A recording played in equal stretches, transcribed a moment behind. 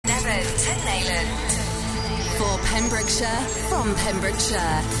Pembrokeshire, from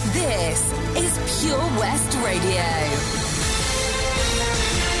Pembrokeshire, this is Pure West Radio.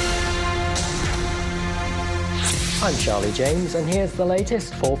 I'm Charlie James, and here's the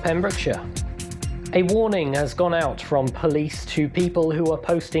latest for Pembrokeshire. A warning has gone out from police to people who are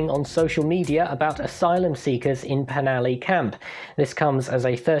posting on social media about asylum seekers in Penally camp. This comes as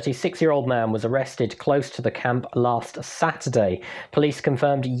a 36-year-old man was arrested close to the camp last Saturday. Police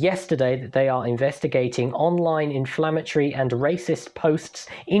confirmed yesterday that they are investigating online inflammatory and racist posts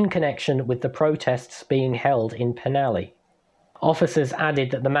in connection with the protests being held in Penally. Officers added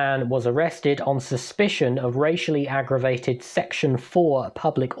that the man was arrested on suspicion of racially aggravated Section 4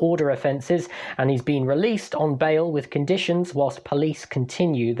 public order offences, and he's been released on bail with conditions whilst police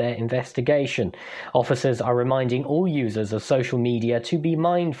continue their investigation. Officers are reminding all users of social media to be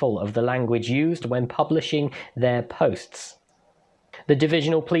mindful of the language used when publishing their posts. The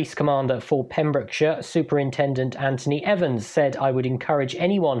Divisional Police Commander for Pembrokeshire, Superintendent Anthony Evans, said, "I would encourage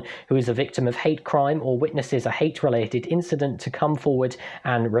anyone who is a victim of hate crime or witnesses a hate-related incident to come forward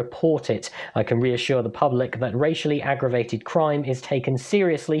and report it. I can reassure the public that racially aggravated crime is taken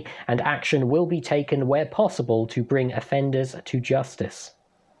seriously and action will be taken where possible to bring offenders to justice."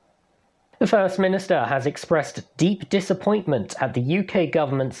 The First Minister has expressed deep disappointment at the UK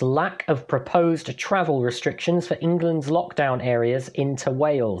government's lack of proposed travel restrictions for England's lockdown areas into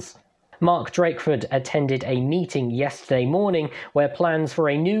Wales. Mark Drakeford attended a meeting yesterday morning where plans for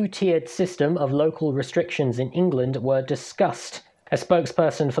a new tiered system of local restrictions in England were discussed. A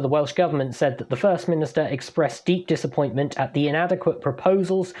spokesperson for the Welsh Government said that the First Minister expressed deep disappointment at the inadequate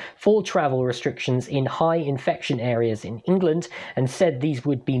proposals for travel restrictions in high infection areas in England and said these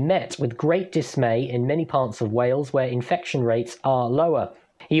would be met with great dismay in many parts of Wales where infection rates are lower.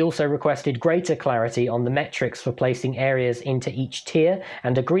 He also requested greater clarity on the metrics for placing areas into each tier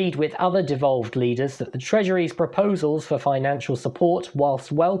and agreed with other devolved leaders that the Treasury's proposals for financial support,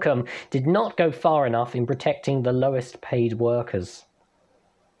 whilst welcome, did not go far enough in protecting the lowest paid workers.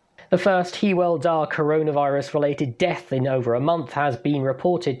 The first Hywel Dda coronavirus-related death in over a month has been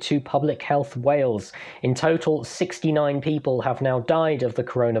reported to Public Health Wales. In total, 69 people have now died of the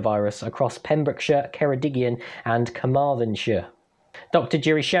coronavirus across Pembrokeshire, Ceredigion and Carmarthenshire. Dr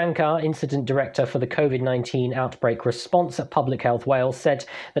Giri Shankar, Incident Director for the COVID-19 Outbreak Response at Public Health Wales, said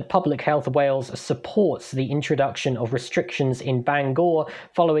that Public Health Wales supports the introduction of restrictions in Bangor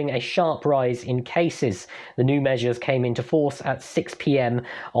following a sharp rise in cases. The new measures came into force at 6 p.m.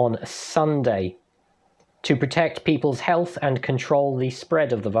 on Sunday to protect people's health and control the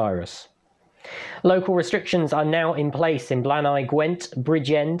spread of the virus. Local restrictions are now in place in Blaenau Gwent,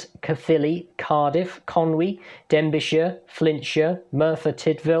 Bridgend, Caerphilly, Cardiff, Conwy, Denbighshire, Flintshire, Merthyr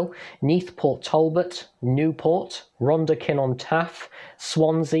Tydfil, Neath Port Talbot, Newport, Rhondda-Cynon-Taf,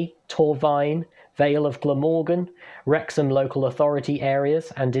 Swansea, Torfaen, Vale of Glamorgan, Wrexham local authority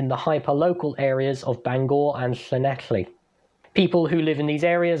areas and in the hyper-local areas of Bangor and Llanelli. People who live in these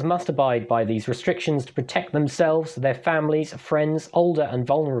areas must abide by these restrictions to protect themselves, their families, friends, older and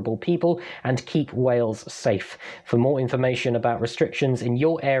vulnerable people, and keep Wales safe. For more information about restrictions in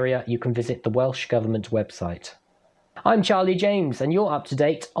your area, you can visit the Welsh Government website. I'm Charlie James, and you're up to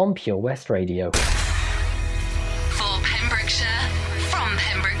date on Pure West Radio. For Pembrokeshire, from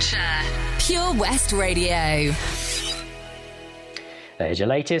Pembrokeshire, Pure West Radio. There's your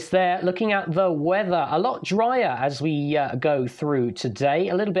latest there. Looking at the weather, a lot drier as we go through today.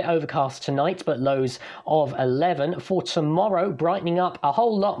 A little bit overcast tonight, but lows of 11. For tomorrow, brightening up a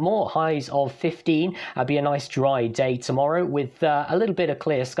whole lot more, highs of 15. It'll be a nice dry day tomorrow with a little bit of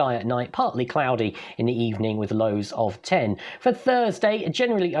clear sky at night, partly cloudy in the evening with lows of 10. For Thursday,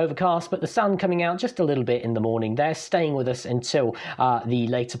 generally overcast, but the sun coming out just a little bit in the morning there, staying with us until the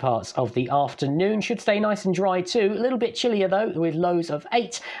later parts of the afternoon. Should stay nice and dry too. A little bit chillier though, with lows of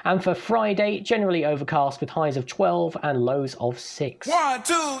 8, and for Friday, generally overcast with highs of 12 and lows of 6. 1,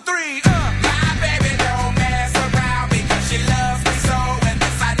 2, 3, my baby don't mess around because she loves me so, and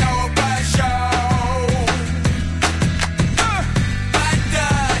this I know for sure. But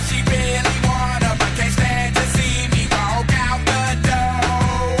does she really wanna, but can't stand to see me walk out the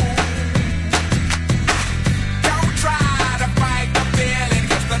door? Don't try to fight the feeling,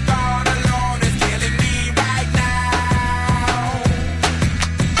 'cause the thought alone is killing me right now.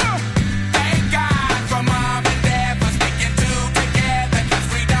 Thank God for mom and dad for sticking two together, 'cause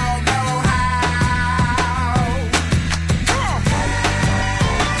we don't know how.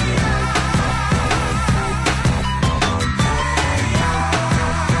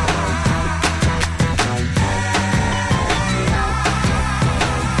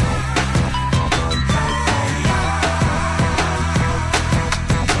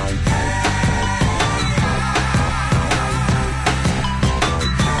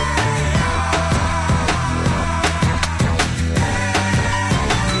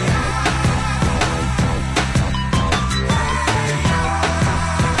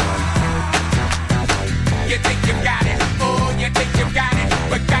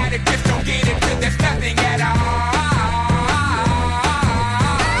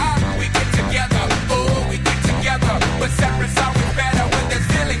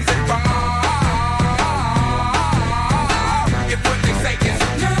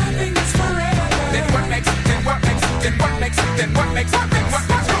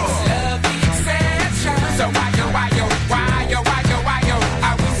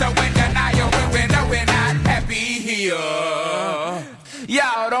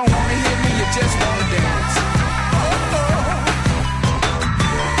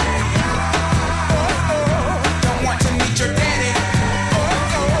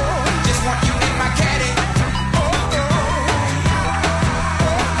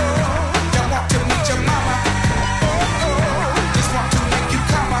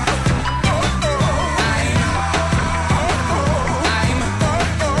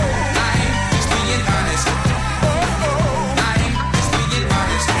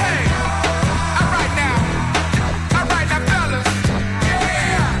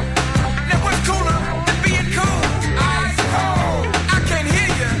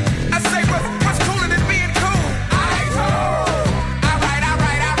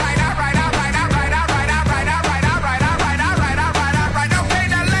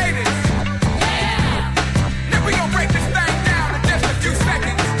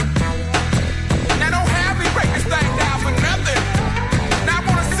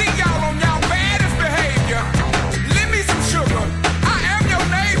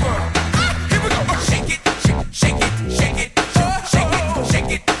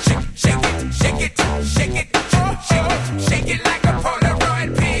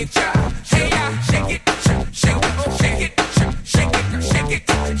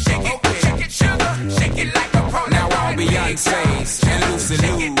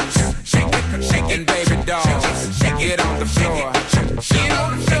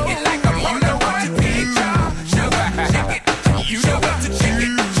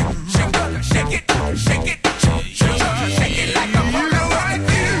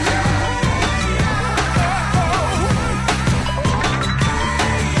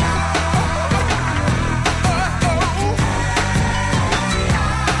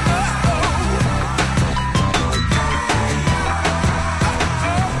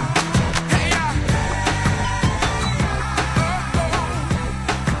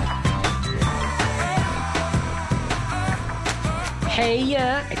 Hey,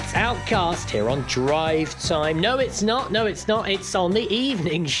 it's Outcast here on Drive Time. No, it's not. It's on the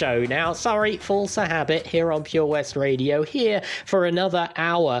evening show now. Sorry, false a habit here on Pure West Radio, here for another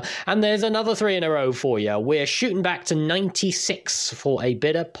hour. And there's another 3 in a row for you. We're shooting back to 96 for a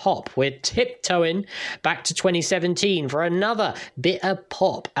bit of pop. We're tiptoeing back to 2017 for another bit of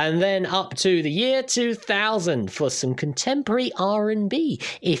pop. And then up to the year 2000 for some contemporary R&B,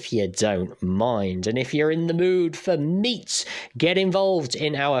 if you don't mind. And if you're in the mood for meat, get involved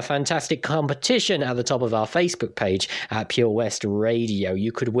in our fantastic competition at the top of our Facebook page at Pure West Radio.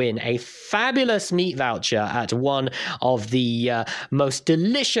 You could win a fabulous meat voucher at one of the most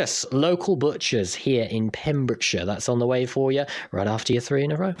delicious local butchers here in Pembrokeshire. That's on the way for you right after your 3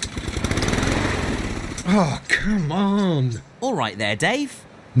 in a row. Oh, come on. All right there, Dave.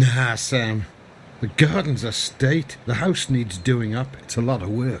 Nah, Sam. The garden's a state. The house needs doing up. It's a lot of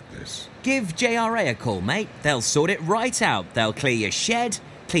work, this. Give JRA a call, mate. They'll sort it right out. They'll clear your shed,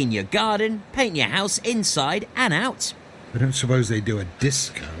 clean your garden, paint your house inside and out. I don't suppose they do a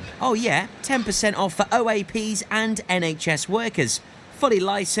discount. Oh yeah, 10% off for OAPs and NHS workers. Fully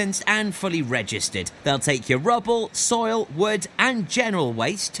licensed and fully registered. They'll take your rubble, soil, wood and general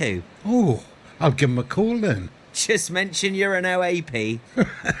waste too. Oh, I'll give them a call then. Just mention you're an OAP.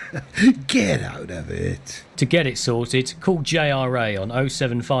 Get out of it. To get it sorted, call JRA on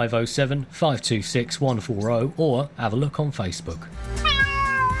 07507 526 140 or have a look on Facebook.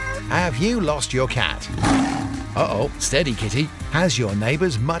 Have you lost your cat? Uh-oh, steady kitty. Has your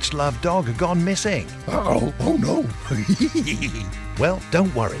neighbour's much-loved dog gone missing? Uh-oh, oh no. Well,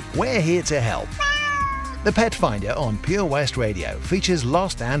 don't worry, we're here to help. The Pet Finder on Pure West Radio features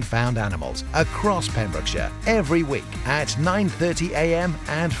lost and found animals across Pembrokeshire every week at 9:30am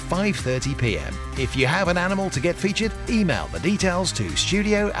and 5:30pm. If you have an animal to get featured, email the details to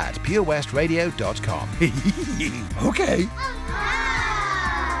studio@purewestradio.com. Okay.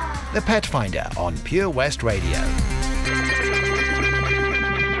 The Pet Finder on Pure West Radio.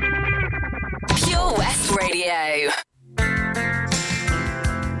 Pure West Radio.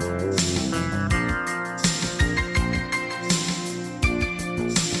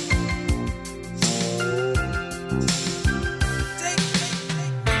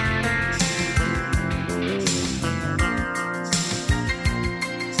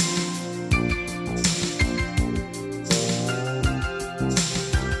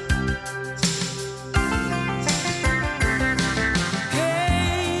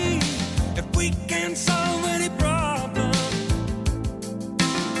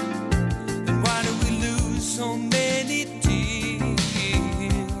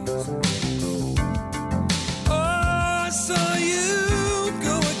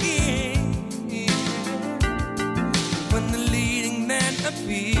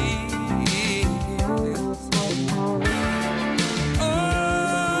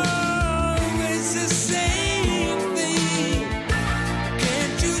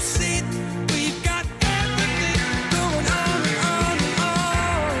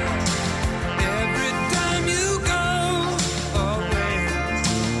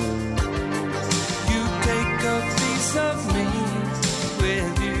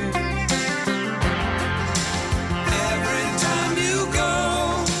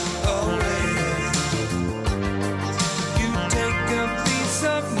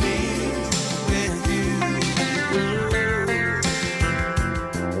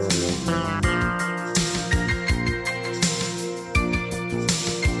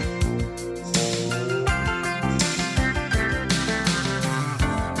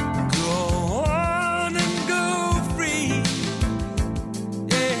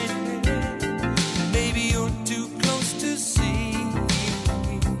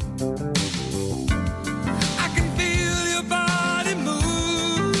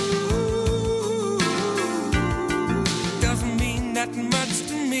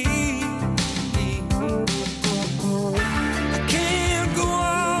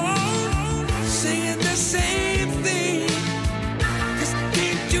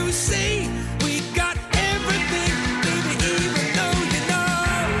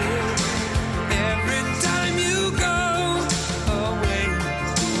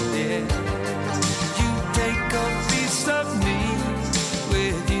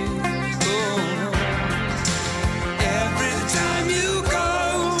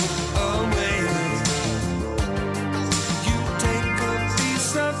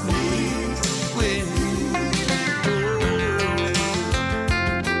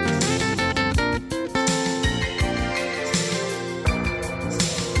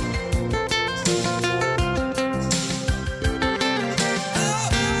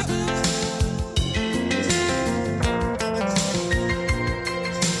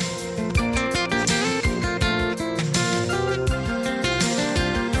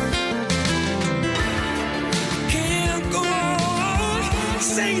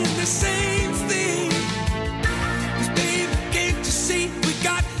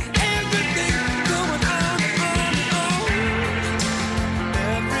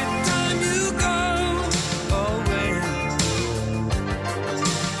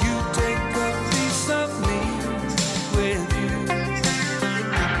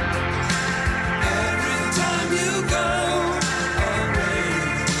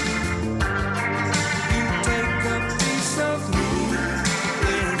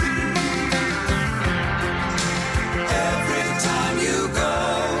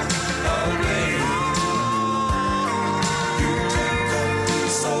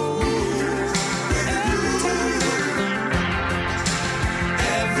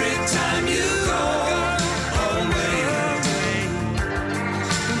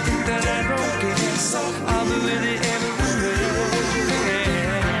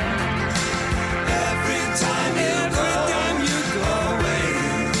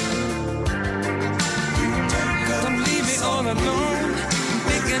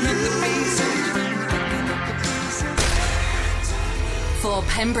 For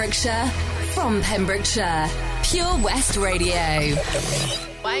Pembrokeshire, from Pembrokeshire, Pure West Radio.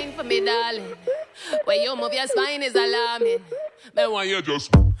 Wine for me, darling. When you move your spine is alarming. Man, why you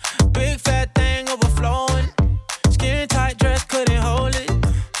just big fat thing overflowing. Skin tight dress couldn't hold it.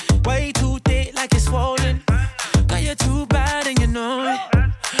 Way too thick like it's swollen. Got you too bad and you know it.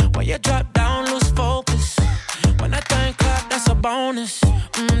 When you drop down, lose focus. When that thing clap, that's a bonus.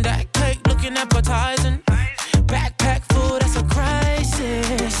 That cake looking appetizing. Backpack full, that's a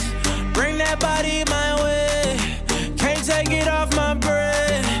crisis. Bring that body my way. Can't take it off my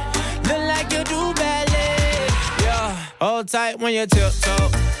breath. Look like you do ballet. Yeah, hold tight when you tiptoe.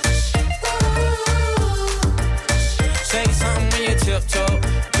 Say something when you tiptoe.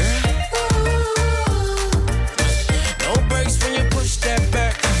 No brakes when you push that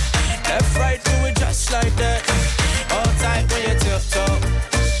back. Left, right, do it just like that. Hold tight when you tiptoe.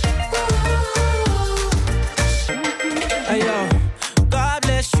 Hey yo, God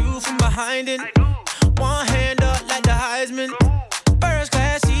bless you from behind it. One hand up like the Heisman. First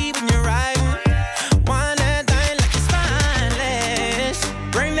class seat when you're riding. One that thing like it's spineless.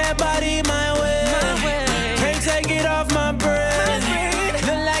 Bring that body my way. Can't take it off my breath.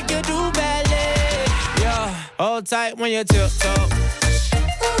 Look like you do ballet. Yeah, hold tight when you tiptoe.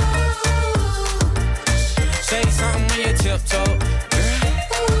 Say something when you tiptoe.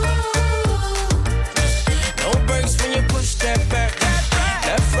 No brakes when you push that back.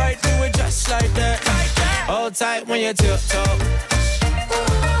 Left, right, do it just like that. Hold tight when you tiptoe.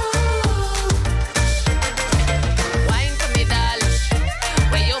 wine for me, darling.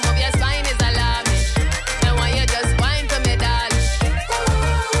 When you move your spine is alarming. Man, why you just wine for me, darling?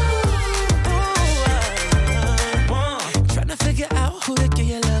 Tryna figure out who to give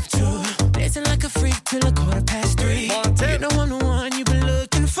your love to. Dancing like a freak till 3:15. You know I'm the one you've been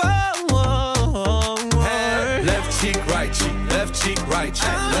looking for. Left cheek, right cheek, left cheek, right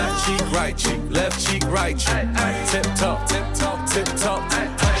cheek, left cheek, right cheek, left cheek, right cheek. Tip top, tip top, tip top.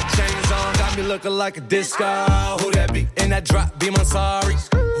 Chains on, got me looking like a disco. Who that be? In that drop, be my sorry.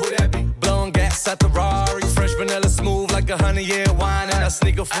 Who that be? Blowing gas at the Rari. Fresh vanilla smooth like 100-year wine. And I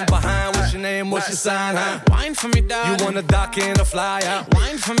sneak up from behind. What's your name? What's your sign, huh? Wine for me, darling. You wanna dock in or fly out?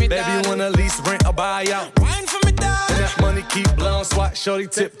 Wine for me, Baby, darling. you wanna lease, rent, or buy out? Wine for me, darling. And that money keep blowing, swat, shorty,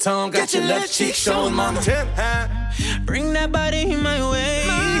 tip tongue. Got your left cheek showing, mama. Tip, huh? Bring that body my way.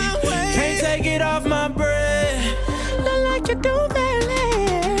 Can't take it off my breath. Look like you do ballet.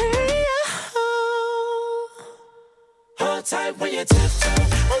 Hold tight when you tiptoe.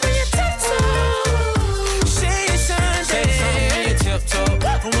 When you tiptoe. Say something when you tiptoe.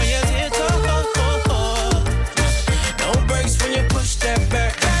 When you tiptoe. No brakes when you push that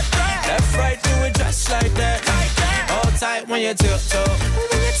back. Left, right, do it just like that. Hold tight when you tiptoe.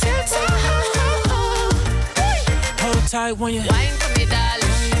 When you tiptoe. Hold tight when you Wine for me,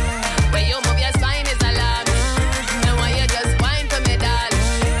 darling. When you move your spine is alarming. And why you just wine for me, darling?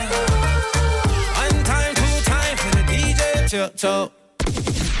 one time, two time for the DJ tiptoe.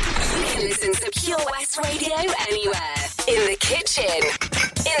 You can listen to Pure West Radio anywhere. In the kitchen,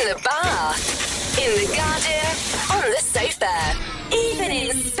 in the bar, in the garden, on the sofa, even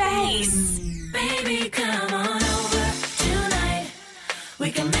in space. Baby, come on over tonight.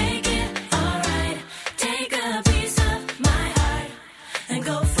 We can make it alright. Take a piece of my heart and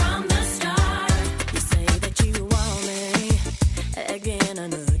go from the start. You say that you want me again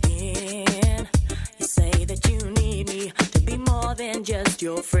and again. You say that you need me to be more than just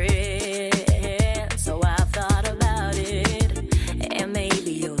your friend. So I've thought about it, and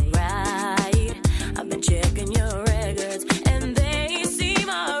maybe you're right. I've been checking your records, and they seem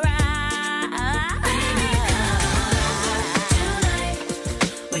alright. Baby, come on over tonight.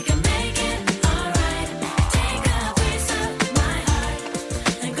 We can make it alright. Take a piece of my heart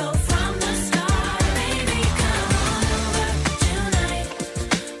and go from the start. Baby, come on over tonight.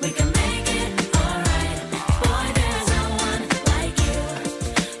 We can make it alright. Boy, there's no one like you.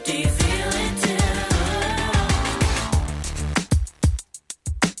 Do you feel it too?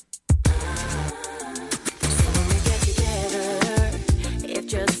 So when we get together, if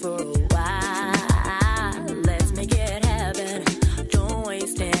just for a while, let's make it happen. Don't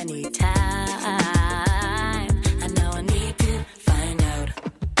waste any time. And now I need to find out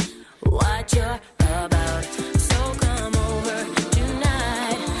what you're about. So come over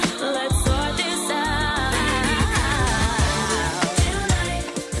tonight. Let's sort this out. Tonight,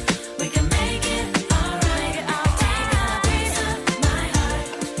 we can make it alright. Take a piece of my heart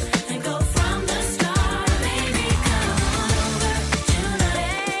and go from the start. Baby, come on over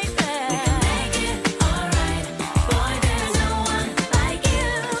tonight. We can make it alright. Boy, there's no one like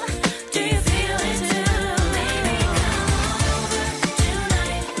you. Do you feel it too? Baby, come on over tonight.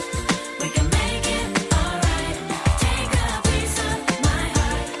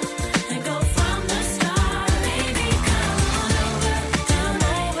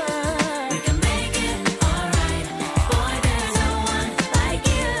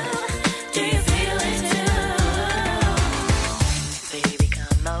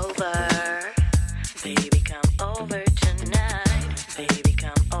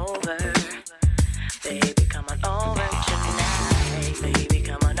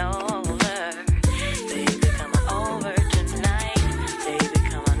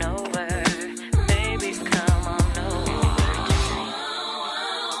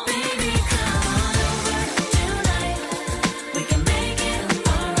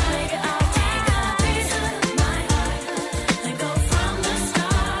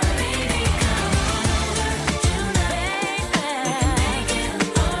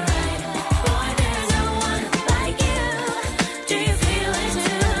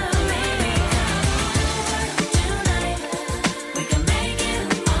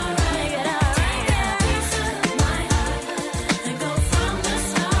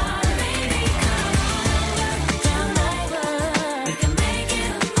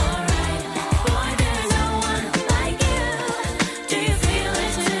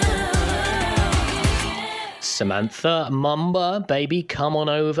 Samantha Mumba, baby, come on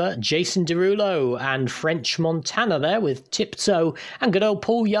over. Jason Derulo and French Montana there with Tiptoe. And good old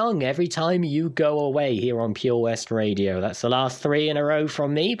Paul Young, Every Time You Go Away, here on Pure West Radio. That's the last 3 in a row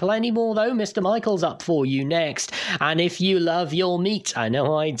from me. Plenty more, though. Mr. Michael's up for you next. And if you love your meat, I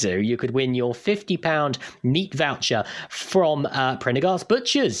know I do, you could win your £50 meat voucher from Prendergast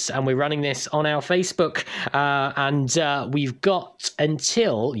Butchers. And we're running this on our Facebook. You've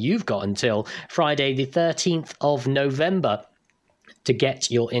got until Friday the 13th of November to get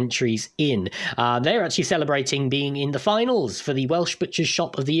your entries in. They're actually celebrating being in the finals for the Welsh Butchers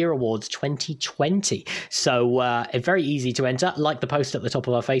Shop of the Year Awards 2020. So very easy to enter. Like the post at the top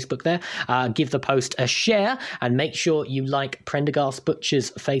of our Facebook there. Give the post a share and make sure you like Prendergast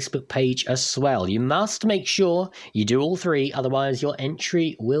Butchers' Facebook page as well. You must make sure you do all 3, otherwise your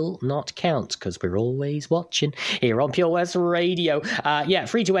entry will not count, because we're always watching here on Pure West Radio.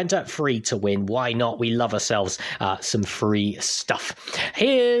 Free to enter, free to win. Why not? We love ourselves some free stuff.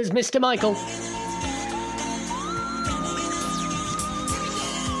 Here's Mr. Michael.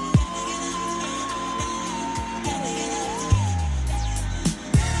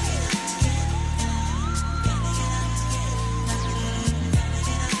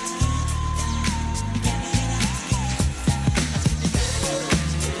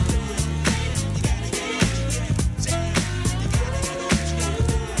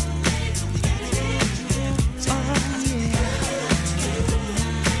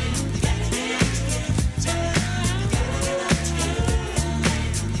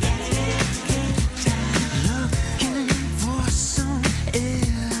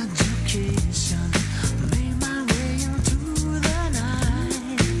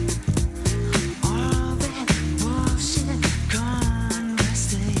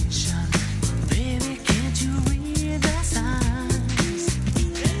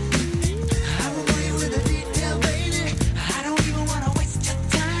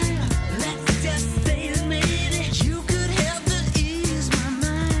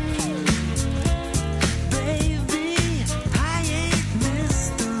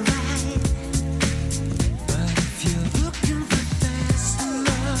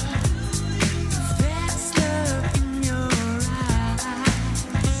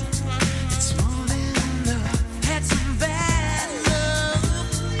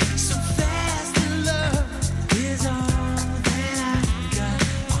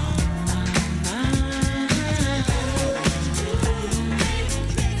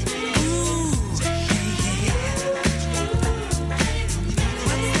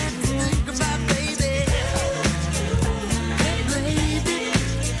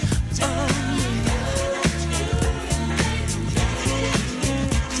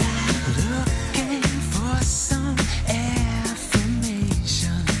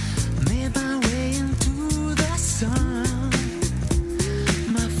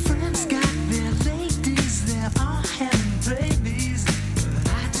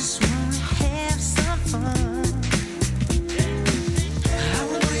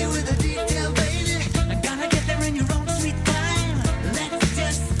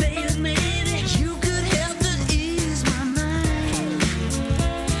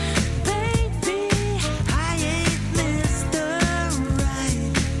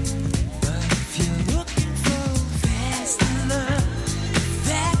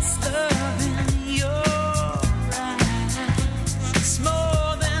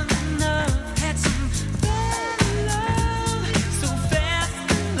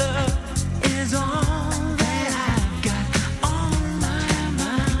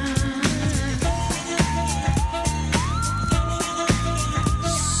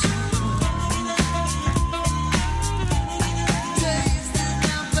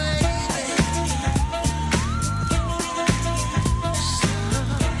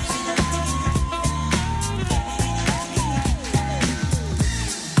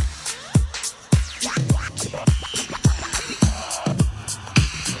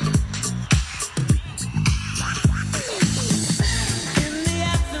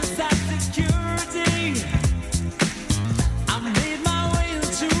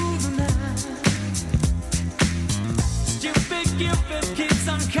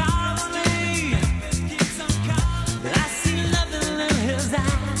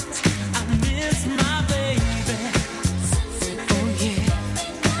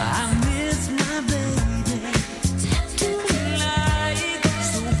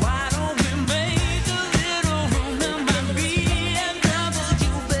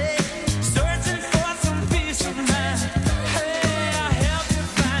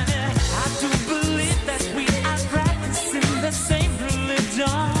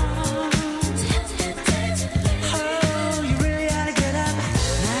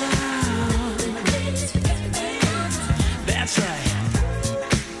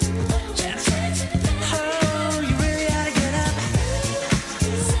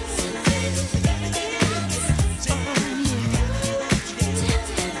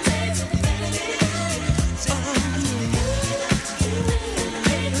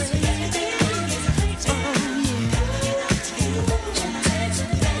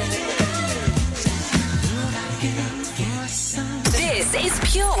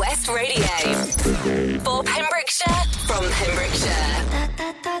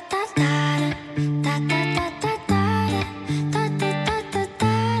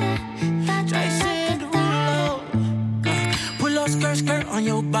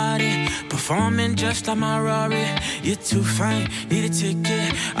 flash like my Rari. You're too fine, need a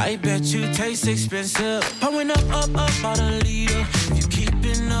ticket. I bet you taste expensive. Pouring up about a liter. If you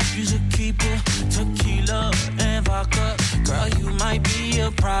keeping up, you should keep it. Tequila and vodka. Girl, you might be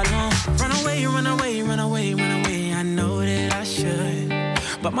a problem. Run away, run away, run away, run away. I know that I should,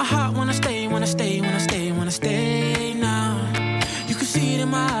 but my heart wanna stay, wanna stay, wanna stay, wanna stay now. You can see it in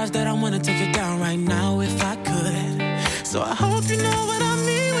my eyes that I wanna take it down right now if I could. So I hope you know what I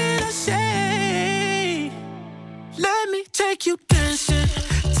mean when I say, let me take you dancing.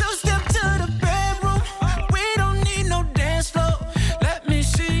 Two-step to the bedroom. We don't need no dance floor. Let me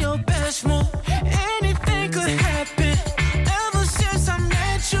see your best move. Anything could happen. Ever since I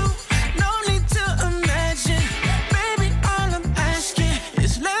met you, no need to imagine. Baby, all I'm asking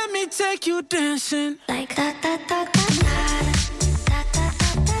is let me take you dancing. Like da da da da da.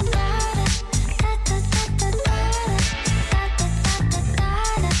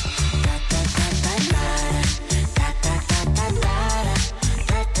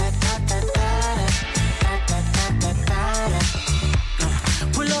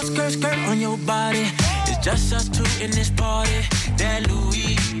 Skirt on your body. It's just us two in this party. That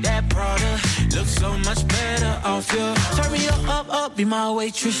Louis, that Prada looks so much better off you. Turn me up, be my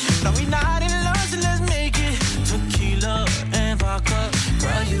waitress. No, we not in love, so let's make it. Tequila and vodka.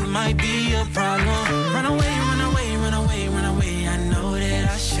 Girl, you might be a problem. Run away, run away, run away, run away. I know that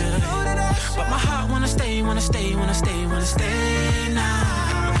I should, but my heart wanna stay, wanna stay, wanna stay, wanna stay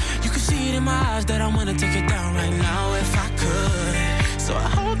now. You can see it in my eyes that I wanna take it down right now if I could. So I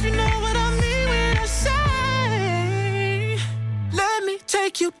hope you know what I mean when I say, let me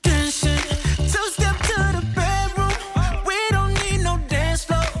take you dancing. Two-step to the bedroom. We don't need no dance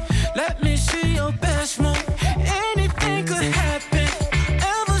floor. Let me see your best move. Anything could happen.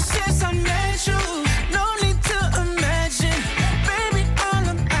 Ever since I met you, no need to imagine. Baby, all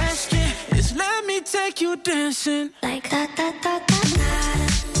I'm asking is let me take you dancing. Like da da da da da.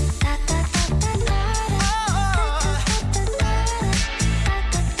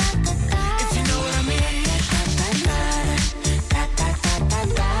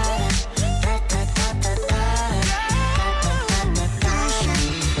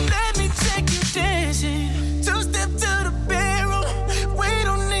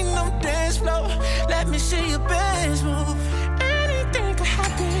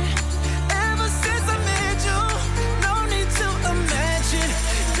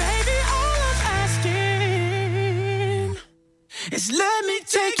 Let me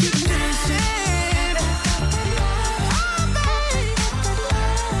take you dancing. Oh, babe.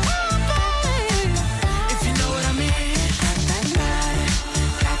 Oh, babe. If you know what I mean.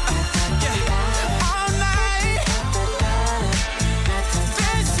 Yeah. All night.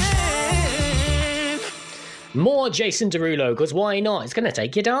 Dancing. More Jason Derulo, because why not? It's going to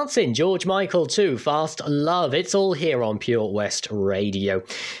take you dancing. George Michael too, Fast Love. It's all here on Pure West Radio.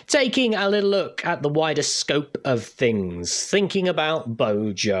 Taking a little look at the wider scope of things. Thinking about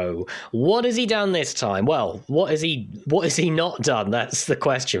Bojo. What has he done this time? Well, what has he not done? That's the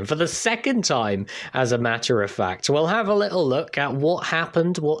question. For the second time, as a matter of fact. We'll have a little look at what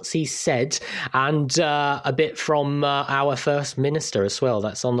happened, what's he said, and a bit from our First Minister as well.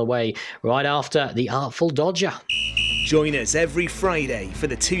 That's on the way right after the Artful Dodger. Join us every Friday for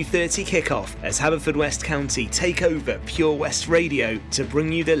the 2:30 kickoff as Haverfordwest County take over Pure West Radio to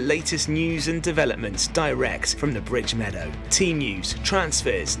bring you the latest news and developments direct from the Bridge Meadow. Team news,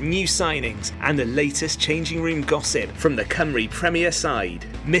 transfers, new signings and the latest changing room gossip from the Cymru Premier side.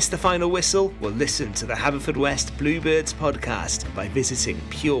 Miss the final whistle? Well, listen to the Haverfordwest Bluebirds podcast by visiting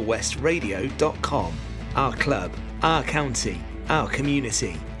purewestradio.com. Our club, our county, our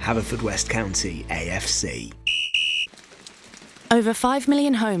community. Haverfordwest County AFC. Over 5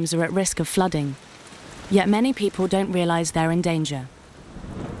 million homes are at risk of flooding, yet many people don't realise they're in danger.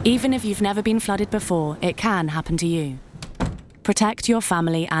 Even if you've never been flooded before, it can happen to you. Protect your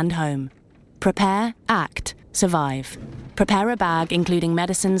family and home. Prepare, act, survive. Prepare a bag including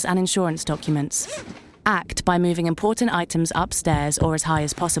medicines and insurance documents. Act by moving important items upstairs or as high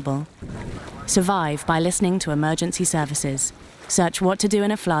as possible. Survive by listening to emergency services. Search what to do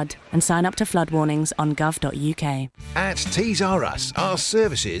in a flood and sign up to flood warnings on gov.uk. At Tees R Us, our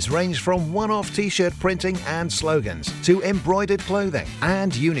services range from one-off t-shirt printing and slogans to embroidered clothing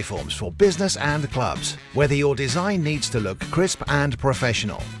and uniforms for business and clubs. Whether your design needs to look crisp and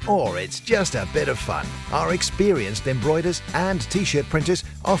professional or it's just a bit of fun, our experienced embroiders and t-shirt printers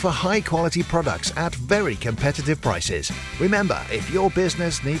offer high-quality products at very competitive prices. Remember, if your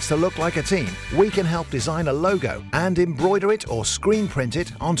business needs to look like a team, we can help design a logo and embroider it or or screen print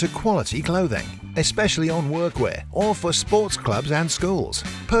it onto quality clothing, especially on workwear or for sports clubs and schools.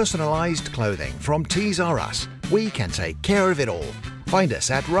 Personalised clothing from Tees R Us. We can take care of it all. Find us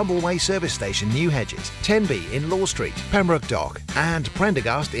at Rumbleway Service Station, New Hedges, 10B in Law Street, Pembroke Dock, and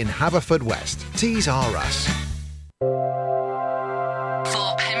Prendergast in Haverfordwest. Tees R Us.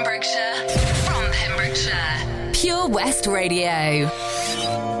 For Pembrokeshire, from Pembrokeshire, Pure West Radio.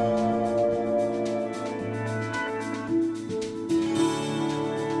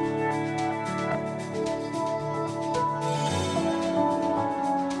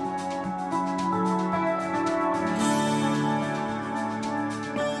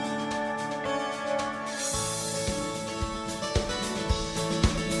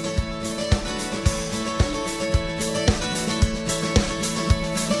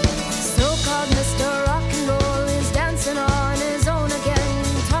 Mr. Rock and Roll is dancing on his own again,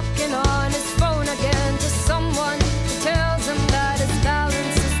 talking on his phone again to someone who tells him that his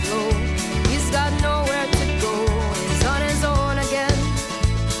balance is low. He's got nowhere to go, he's on his own again.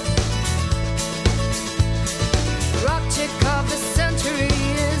 Rock chick of the century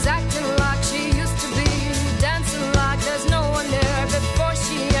is acting like she used to be, dancing like there's no one there. Before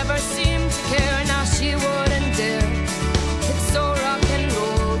she ever seemed to care, now she wouldn't dare. It's so rock and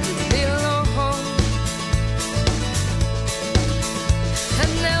roll to be alone.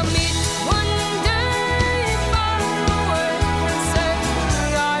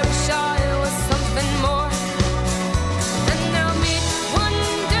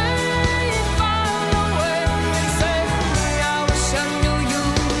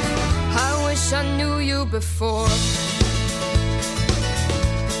 Before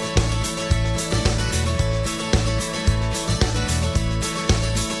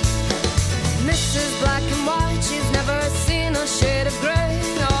Mrs. Black and White, she's never seen a shade of gray,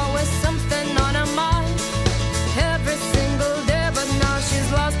 always something on her mind every single day, but now she's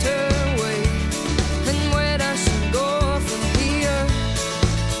lost her way. And where does she go from here?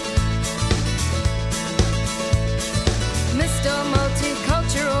 Mr.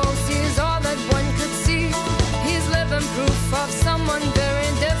 Multicultural sees all that one could see. He's living proof of someone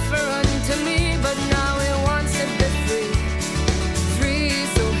very different to me, but now he wants to be free, free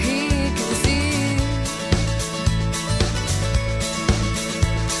so he can see.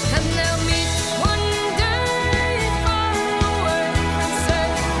 And they'll meet one day far away and say,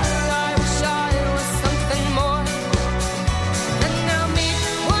 I wish I was something more. And they'll meet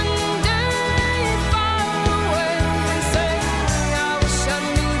one day far away and say, I wish I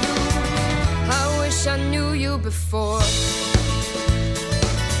knew you, I wish I knew you before.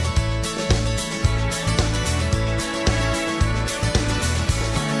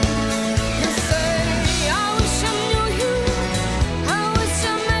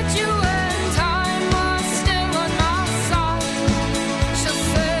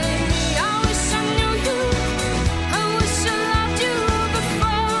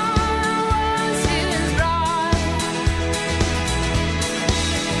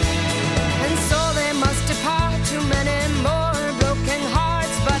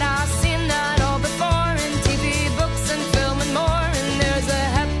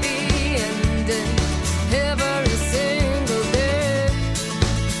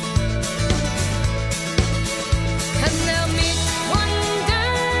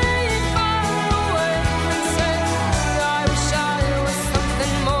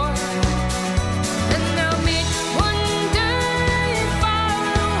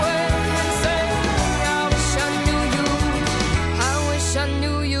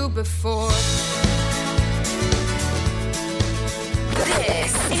 Before.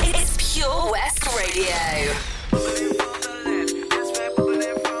 This is Pure West Radio.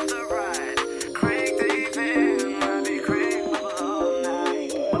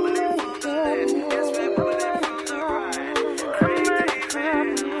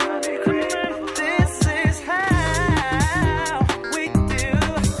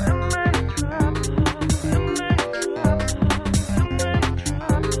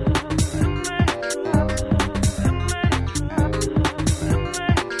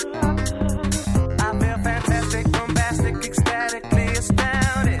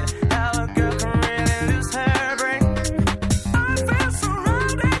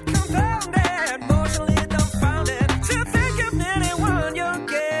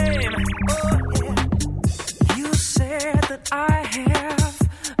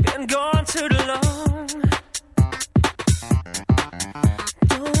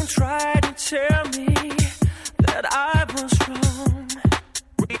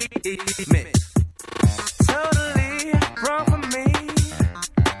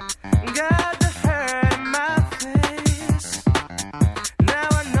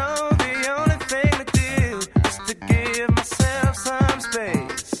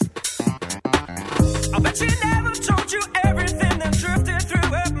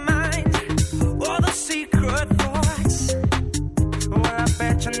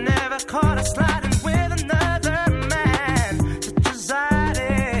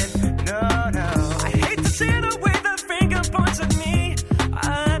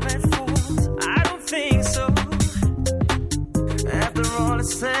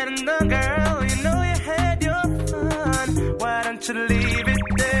 you leave it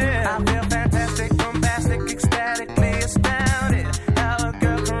there? I feel fantastic, bombastic, ecstatically astounded. How a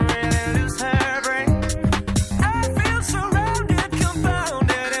girl can really lose her brain. I feel surrounded,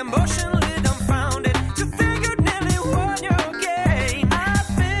 confounded, emotionally dumbfounded. To think you nearly won your game. I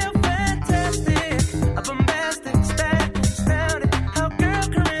feel fantastic, a bombastic, ecstatic, astounded. How a girl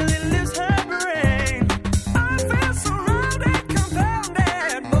can really lose her brain. I feel surrounded,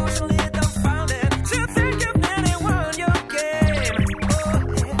 confounded, emotionally dumbfounded. To think you nearly won your game. Oh,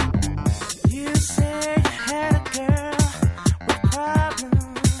 yeah. You say you had a girl with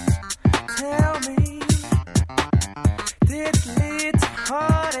problems. Tell me, did it lead to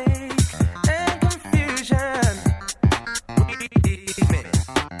heartache and confusion?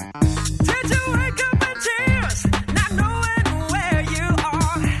 Did you wake up in tears, not knowing where you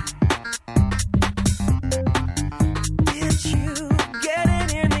are? Did you get it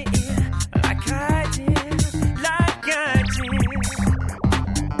in the ear like I did, like I did?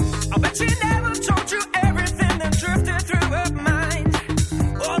 I bet she never told you everything that drifted through her mind,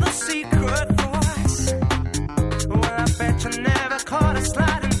 all the secret thoughts. Well, I bet you never caught her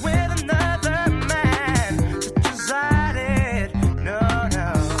sliding with another man, such as I did. No,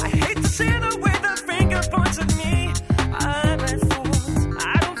 no. I hate to see the way the finger points at me. I'm at fault.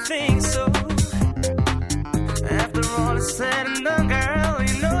 I don't think so. After all is said and done, girl,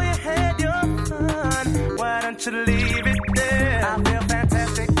 you know you had your fun. Why don't you leave it there? I feel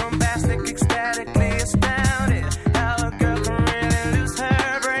fantastic, bombastic, ecstatically astounded. How a girl can really lose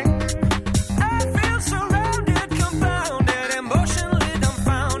her brain. I feel surrounded, confounded, emotionally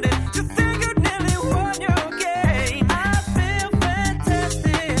dumbfounded. To think you nearly won your game. I feel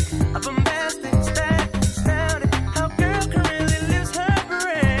fantastic, a bombastic, ecstatic, astounded. How a girl can really lose her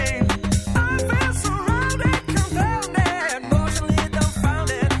brain. I feel surrounded, confounded, emotionally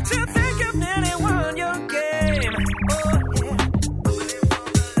dumbfounded. To think you've nearly won your game. Oh yeah. Bubbling from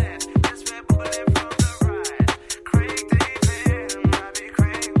the left, yes we're bubbling from the right. Craig David and Robbie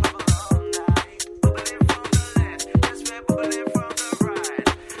Craig bubble all night. Bubbling from the left, yes we're bubbling from the right.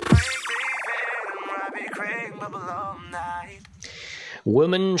 Craig David and Robbie Craig bubble all night.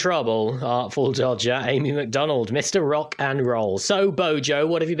 Woman Trouble, Artful Dodger, Amy McDonald, Mr. Rock and Roll. So, Bojo,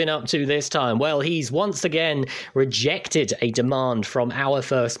 what have you been up to this time? Well, he's once again rejected a demand from our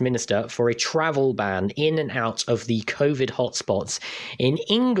First Minister for a travel ban in and out of the COVID hotspots in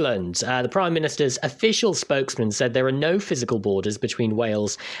England. The Prime Minister's official spokesman said there are no physical borders between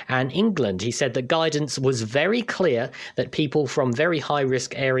Wales and England. He said that guidance was very clear that people from very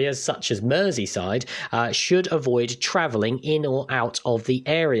high-risk areas such as Merseyside should avoid travelling in or out of the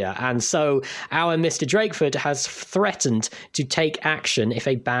area. And so our Mr. Drakeford has threatened to take action if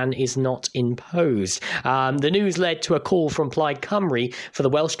a ban is not imposed. The news led to a call from Plaid Cymru for the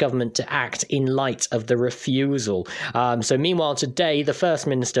Welsh Government to act in light of the refusal. So meanwhile, today, the First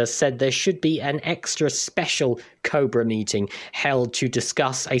Minister said there should be an extra special Cobra meeting held to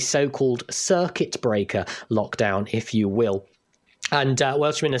discuss a so-called circuit breaker lockdown, if you will. And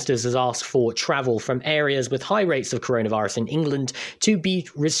Welsh ministers has asked for travel from areas with high rates of coronavirus in England to be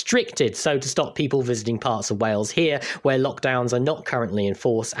restricted, so to stop people visiting parts of Wales here where lockdowns are not currently in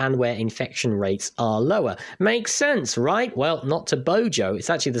force and where infection rates are lower. Makes sense, right? Well, not to Bojo. It's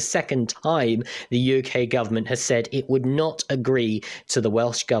actually the second time the UK government has said it would not agree to the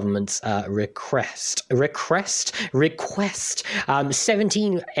Welsh government's request.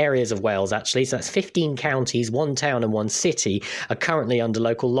 17 areas of Wales, actually, so that's 15 counties, 1 town and 1 city, are currently under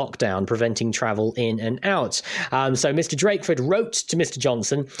local lockdown, preventing travel in and out. So Mr. Drakeford wrote to Mr.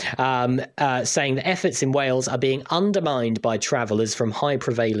 Johnson saying that efforts in Wales are being undermined by travellers from high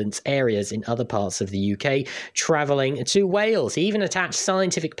prevalence areas in other parts of the UK travelling to Wales. He even attached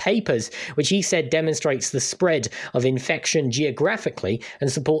scientific papers, which he said demonstrates the spread of infection geographically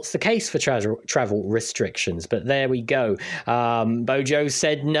and supports the case for travel restrictions. But there we go. Bojo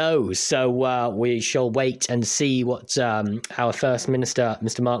said no. So we shall wait and see what our First Minister,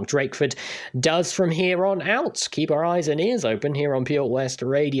 Mr. Mark Drakeford, does from here on out. Keep our eyes and ears open here on Pure West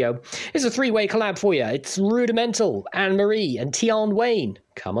Radio. It's a 3-way collab for you. It's Rudimental, Anne-Marie and Tion Wayne.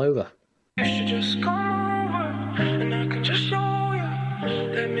 Come over. You should just come over, and I can just show you.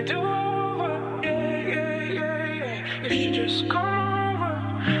 Let me do over, yeah, yeah, yeah, yeah. You should just come over,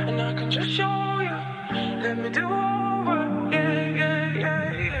 and I can just show you. Let me do over, yeah, yeah,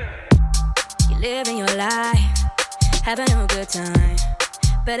 yeah, yeah. You're living your life, having a good time,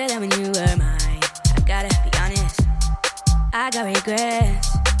 better than when you were mine. I gotta be honest, I got regrets,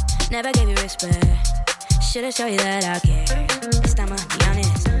 never gave you respect. Should've shown you that I care. This time I'll be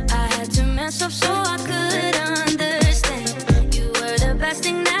honest, I had to mess up so I could understand. You were the best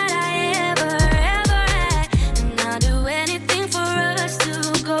thing that I ever had, and I'll do anything for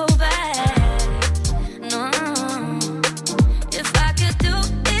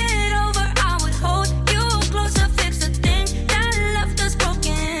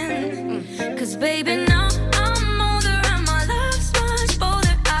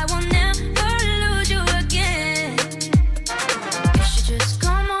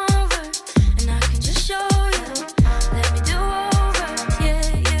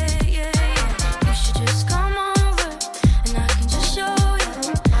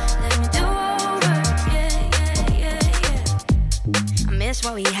this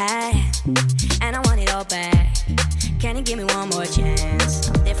what we had, and I want it all back. Can you give me one more chance?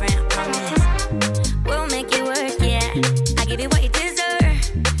 I'm different, I promise. We'll make it work, yeah. I give you what you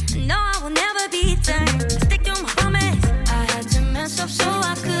deserve. No, I will never be turned. I stick to my promise. I had to mess up so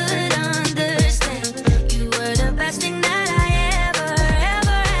I could understand. You were the best thing that I ever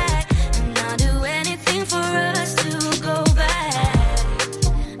had, and I'll do anything for us to go back.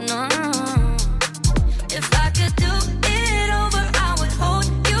 No, if I could do it over, I would hold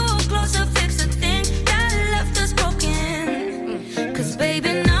you closer, fix the thing that left us broken. 'Cause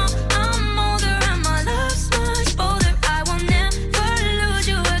baby, now I'm older and my love's much bolder. I will never lose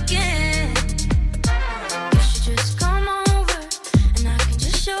you again. You should just come over and I can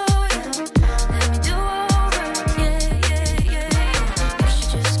just show you. Let me do over, yeah, yeah, yeah, yeah. You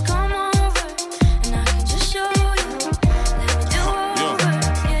should just come over and I can just show you. Let me do over,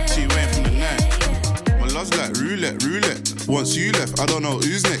 yeah. She went from the night. My love's like roulette. Once you left, I don't know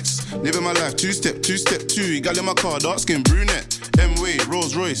who's next. Living my life two-step, two. Gal in my car, dark skin brunette. M-Way,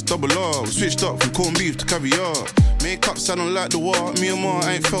 Rolls Royce, double R. We switched up from corned beef to caviar. Makeup sounding like the war. Me and Ma,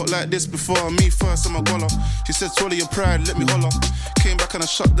 I ain't felt like this before. Me first, I'm a goller. She said, swallow your pride, let me holler. Came back and I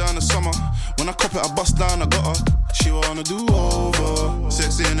shut down the summer. When I cop it, I bust down, I got her. She wanna do over.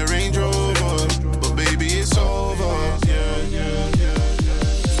 Sexy in the Range Rover. But baby, it's over. Yeah.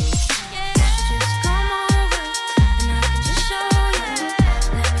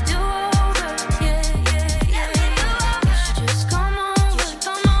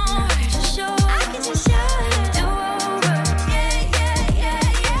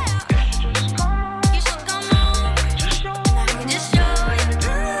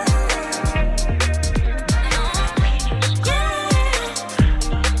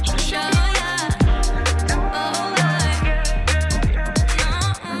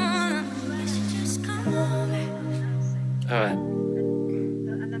 Alright.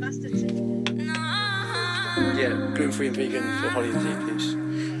 Yeah, gluten-free and vegan for Holly and Z, please.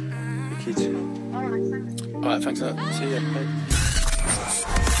 The kids. Alright, thanks for that. See ya. Bye.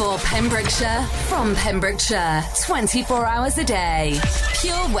 For Pembrokeshire, from Pembrokeshire, 24 hours a day.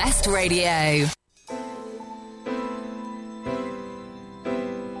 Pure West Radio.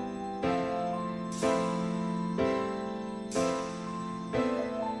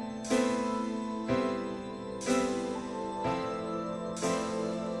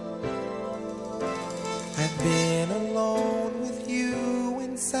 I've been alone with you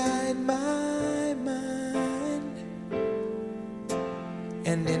inside my mind,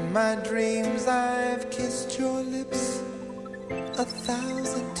 and in my dreams I've kissed your lips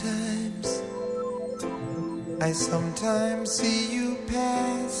 1,000 times. I sometimes see you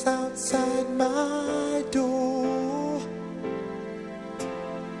pass outside my door.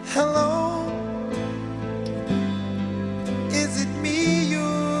 Hello, is it me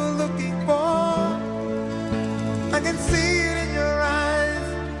you're looking for? I can see it in your eyes,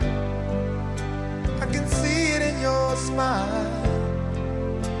 I can see it in your smile.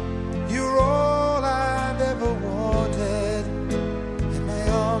 You're all I've ever wanted, and my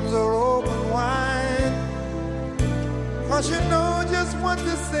arms are open wide. 'Cause you know just what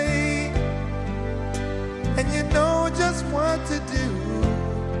to say, and you know just what to do.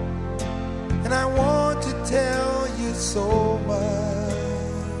 And I want to tell you so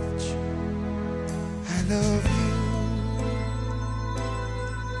much. I love you.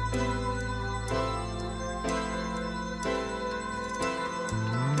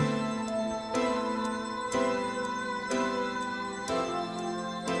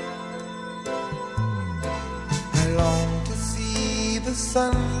 I long to see the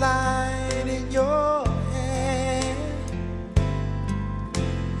sunlight in your hair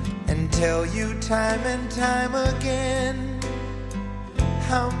and tell you time and time again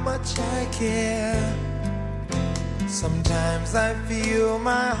how much I care. Sometimes I feel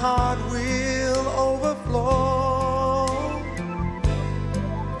my heart will overflow.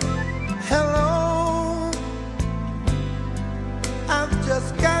 Hello, I've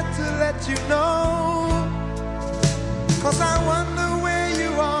just got to let you know, 'cause I wonder where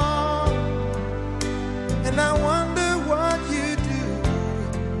you are, and I wonder what you do.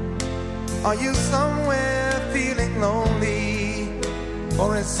 Are you somewhere feeling lonely, or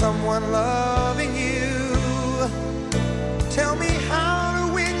is someone loving you? Tell me how to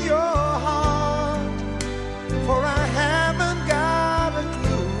win your heart, for I haven't got a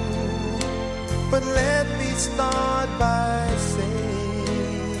clue. But let me start by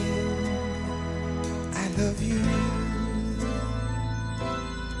saying I love you.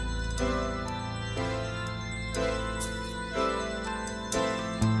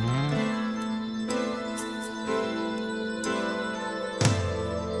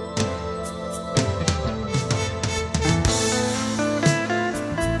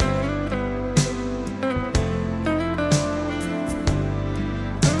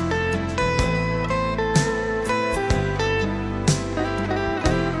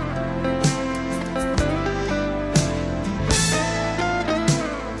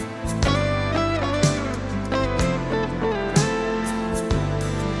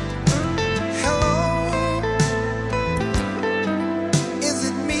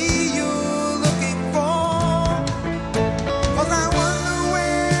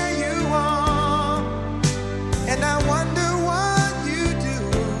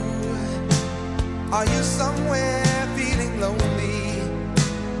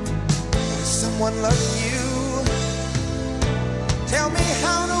 someone loving you. Tell me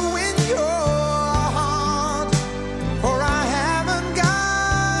how to win your heart, for I haven't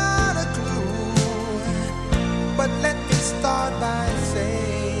got a clue. But let me start by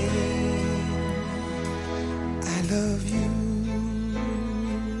saying I love you.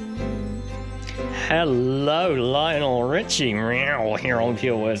 Hello, Lionel Richie, meow, here on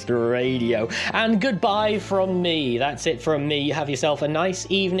Pure West Radio. And goodbye from me. That's it from me. Have yourself a nice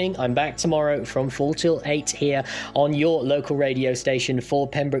evening. I'm back tomorrow from 4 till 8 here on your local radio station for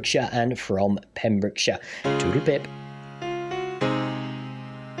Pembrokeshire and from Pembrokeshire. Toodle pip.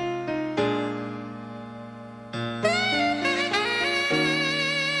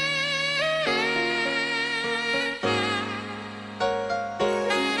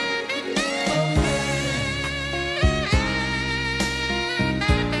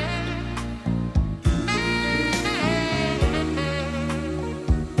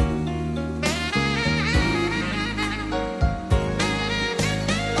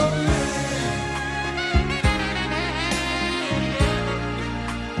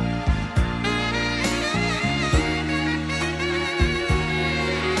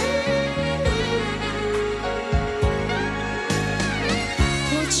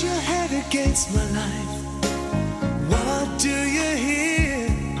 Against my life, what do you hear?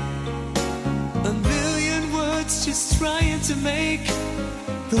 A million words just trying to make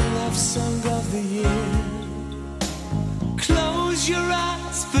the love song of the year. Close your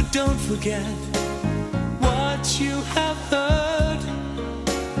eyes, but don't forget what you have heard.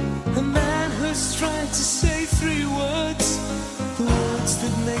 A man who's trying to say 3 words, the words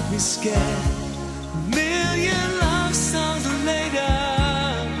that make me scared. A million love songs later,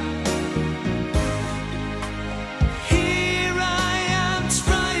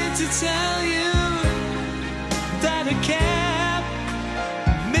 tell you that I care.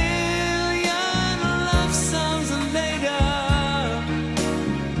 Million love songs later,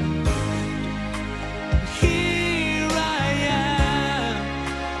 here I am.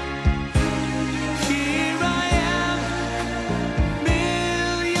 Here I am.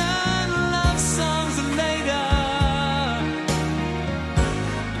 Million love songs later,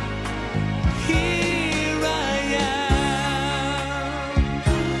 here I am.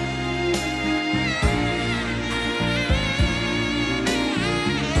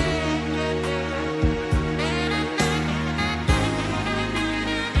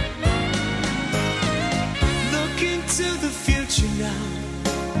 To the future now,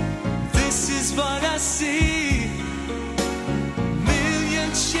 this is what I see.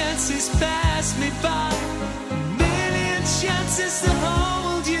 Million chances pass me by, million chances to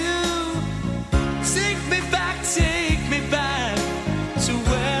hold you. Take me back to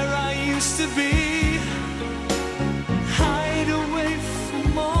where I used to be. Hide away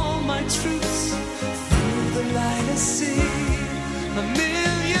from all my truths, through the light I see. A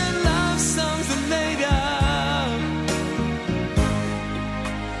million love songs later,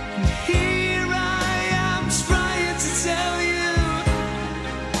 tell you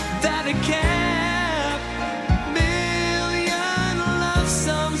that I care. Million love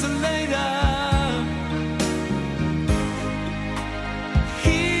songs later,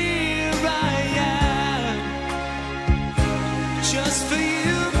 here I am, just for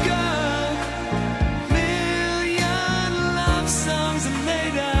you, girl. Million love songs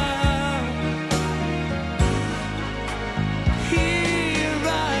later, here I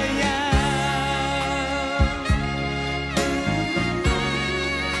am.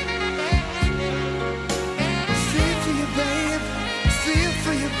 Feel for you, babe. Feel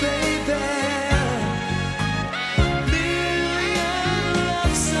for you, baby. Million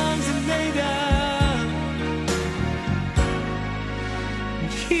love songs later,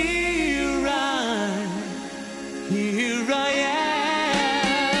 here I am.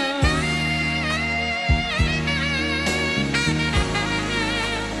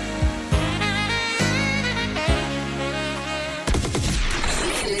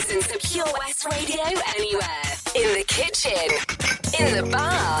 You can listen to Pure West Radio anywhere. In the kitchen, in the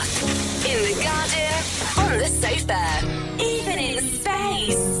bath, in the garden, on the sofa, even in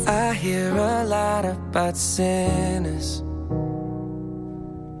space. I hear a lot about sinners.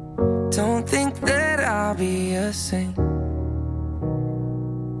 Don't think that I'll be a saint,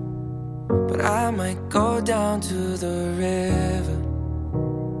 but I might go down to the river.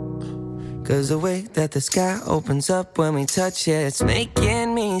 'Cause the way that the sky opens up when we touch it, it's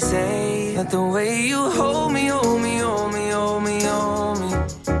making me say that the way you hold me, hold me, hold me, hold me, hold me,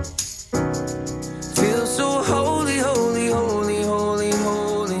 feels so holy, holy, holy, holy,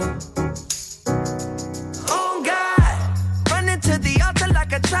 holy. Oh God, running to the altar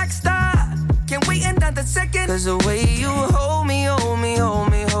like a track star. Can second. Cause the way you hold me, hold me,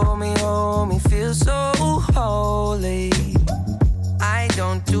 hold me, hold me, hold me, feels so holy. I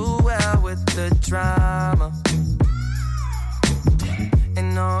don't do well with the drama.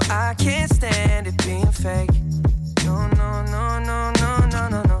 And no, I can't stand it being fake. No, no, no, no, no, no,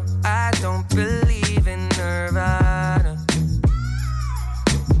 no, no. I don't believe in Nirvana.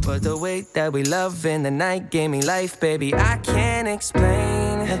 But the way that we love in the night gave me life, baby. I can't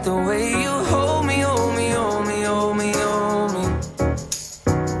explain that the way you hold me, hold me, hold me, hold me, hold me,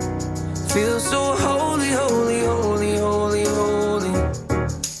 feels so holy, holy, holy, holy, holy.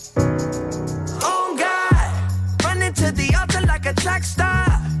 Oh God, running to the altar like a track star.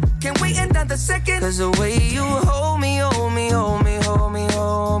 Can't wait another second. Cause the way you hold me, hold me, hold me, hold me,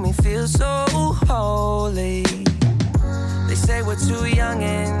 hold me, feels so holy. They say we're too young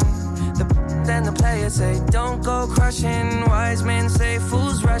and then the players say don't go crushing. Wise men say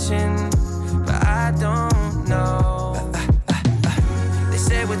fools rushing, but I don't know. They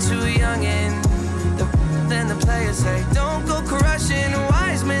say we're too young and then the players say don't go crushing.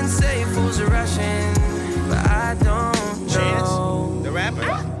 Wise men say fools are rushing, but I don't know. Chance, the rapper.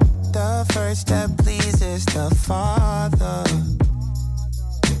 The first step pleases the Father.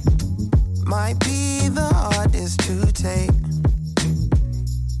 Might be the hardest to take.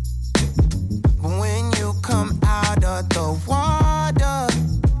 When you come out of the water,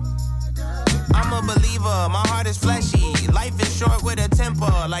 I'm a believer, my heart is fleshy. Life is short with a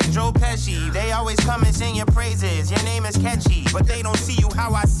temper, like Joe Pesci. They always come and sing your praises, your name is catchy. But they don't see you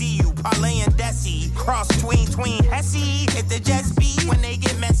how I see you, Parlay and Desi. Cross tween, Hesse, hit the jet speed. When they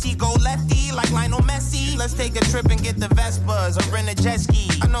get messy, go lefty, like Lionel Messi. Let's take a trip and get the Vespas, or rent a jet ski.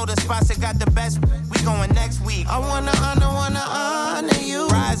 I know the spots that got the best, we going next week. I wanna honor you.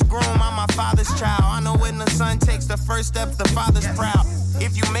 Rise groom, I'm my father's child. I know when the son takes the first step, the father's proud.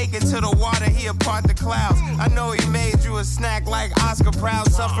 If you make it to the water, he'll part the clouds. I know he made you a snack like Oscar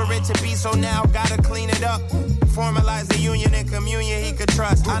Proud. Suffer it to be, so now gotta clean it up. Formalize the union and communion he could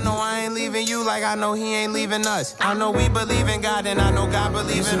trust. I know I ain't leaving you like I know he ain't leaving us. I know we believe in God and I know God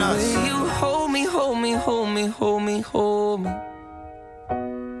believes in us. The way you hold me, hold me, hold me, hold me, hold me,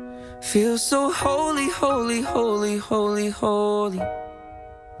 feels so holy, holy, holy, holy, holy.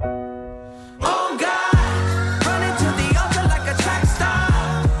 Oh God, running to the altar like a track star.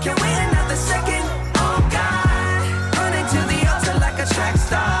 Can't wait another second. Oh God, running to the altar like a track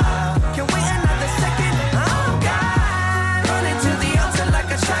star. Can't wait another second. Oh God, running to the altar like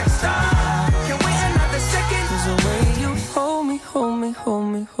a track star. Can't wait another second. 'Cause the way you hold me, hold me, hold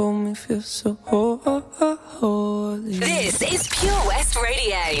me, hold me, feels so holy. This is Pure West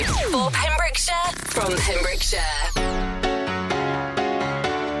Radio for Pembrokeshire, from Pembrokeshire.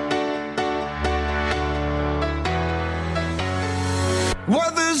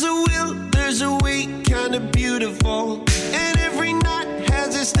 Well, there's a will, there's a way, kinda beautiful. And every night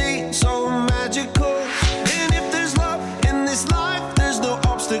has a state so magical. And if there's love in this life, there's no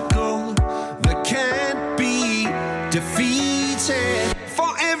obstacle that can't be defeated.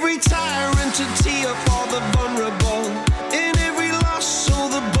 For every tyrant to tear for the vulnerable. In every loss, so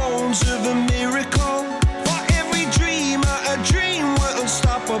the bones of a miracle. For every dreamer, a dream we're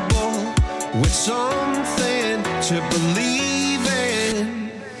unstoppable. With something to believe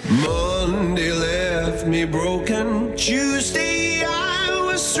in. Monday left me broken. Tuesday I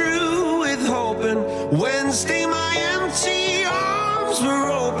was through with hoping. Wednesday my empty arms were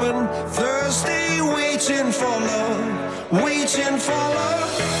open. Thursday waiting for love, waiting for love.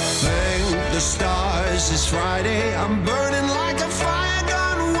 Thank the stars it's Friday. I'm burning like a fire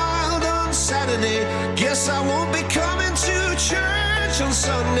gone wild on Saturday. Guess I won't be coming to church on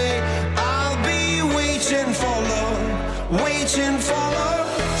Sunday. I'll be waiting for love, waiting for love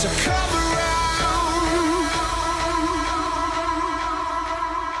to come around.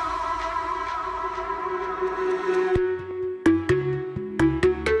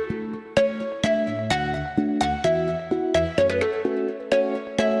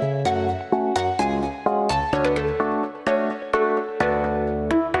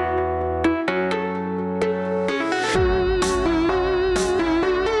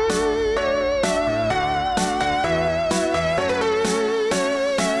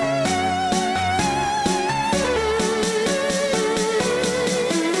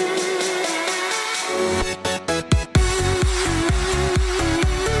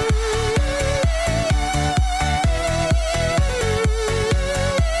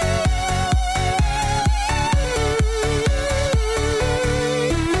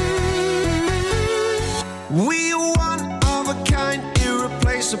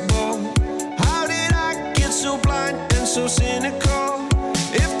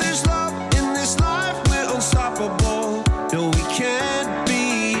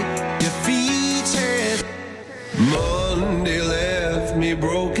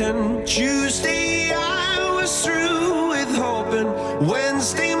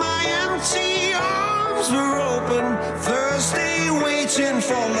 Wednesday, my empty arms were open. Thursday, waiting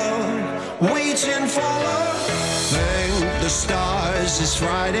for love, waiting for love. Thank the stars, it's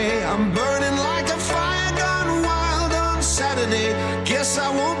Friday. I'm burning like a fire gone wild on Saturday. Guess I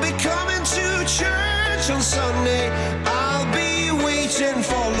won't be coming to church on Sunday. I'll be waiting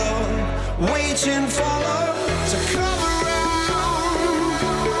for love, waiting for love to come around.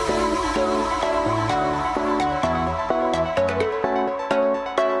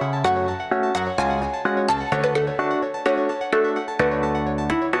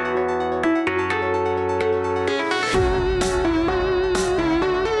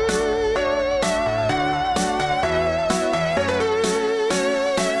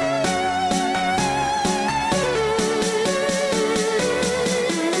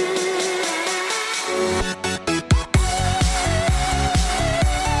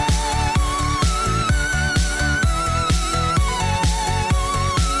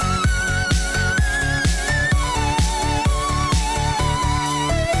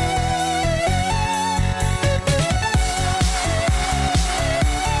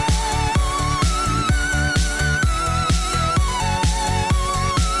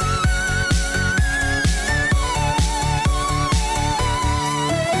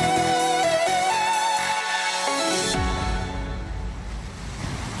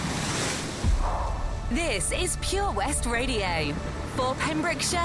 This is Pure West Radio for Pembrokeshire